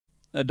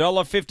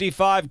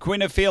$1.55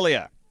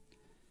 Quinophilia.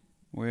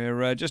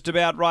 We're just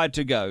about right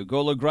to go.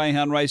 Gawler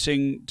Greyhound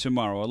racing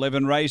tomorrow.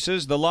 11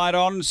 races. The light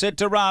on, set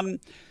to run.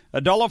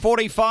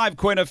 $1.45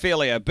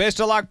 Quinophilia. Best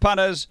of luck,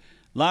 punters.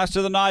 Last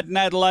of the night in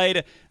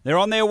Adelaide. They're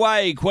on their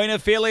way.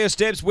 Quinophilia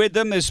steps with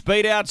them. There's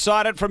speed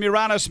outside it from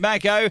Uranus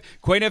Mako.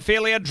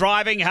 Quinophilia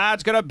driving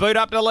hard's going to boot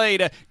up to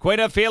lead.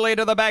 Quinophilia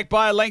to the back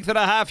by a length and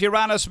a half.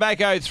 Uranus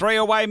Mako. 3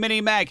 away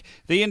Mini Mac.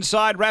 The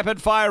inside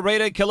Rapid Fire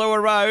Rita.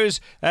 Kahlua Rose.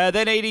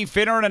 Then Edie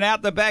Finneran, and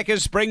out the back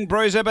is Spring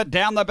Bruiser, but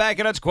down the back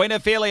and it's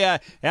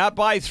Quinophilia. Out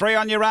by 3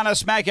 on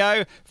Uranus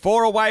Mako.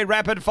 4 away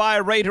Rapid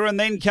Fire Rita, and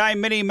then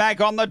came Mini Mac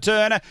on the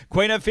turn.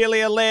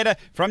 Quinophilia led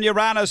from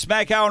Uranus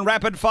Mako and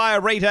Rapid Fire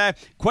Rita.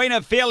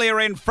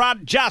 Quinophilia in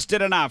front, just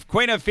did enough.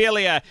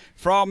 Quinophilia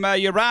from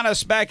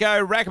Uranus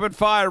Mako, Rapid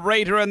Fire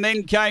Rita, and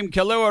then came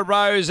Kahlua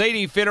Rose,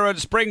 Edie Finneran,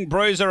 Spring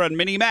Bruiser and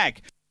Mini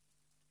Mac.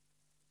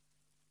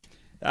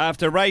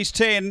 After race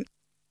 10,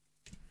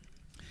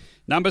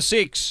 number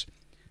 6,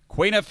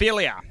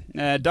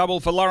 Quinophilia, double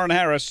for Lauren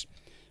Harris.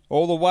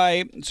 All the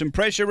way, some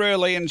pressure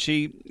early, and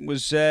she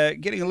was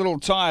getting a little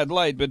tired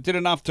late, but did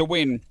enough to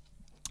win.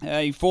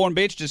 Fawn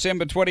Bitch,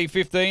 December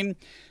 2015.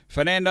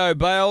 Fernando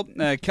Bale,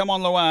 Come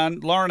On Luan,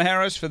 Lauren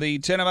Harris for the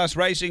 10 of Us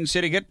Racing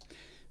Syndicate,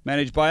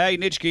 managed by A.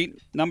 Nitschke.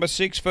 Number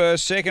 6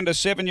 first, 2nd to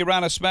 7,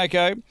 Uranus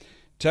Mako.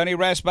 Tony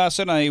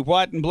Rasmussen, a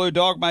white and blue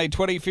dog, May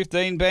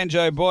 2015,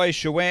 Banjo Boy,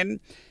 Chuen.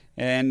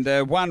 And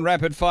 1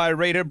 Rapid Fire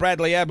Rita,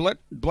 Bradley Ablett,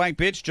 Blank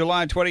Bitch,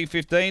 July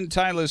 2015,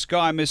 Taylor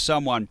Sky, Miss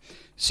Someone.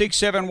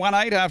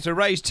 6-7-1-8 after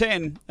race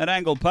 10 at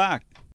Angle Park.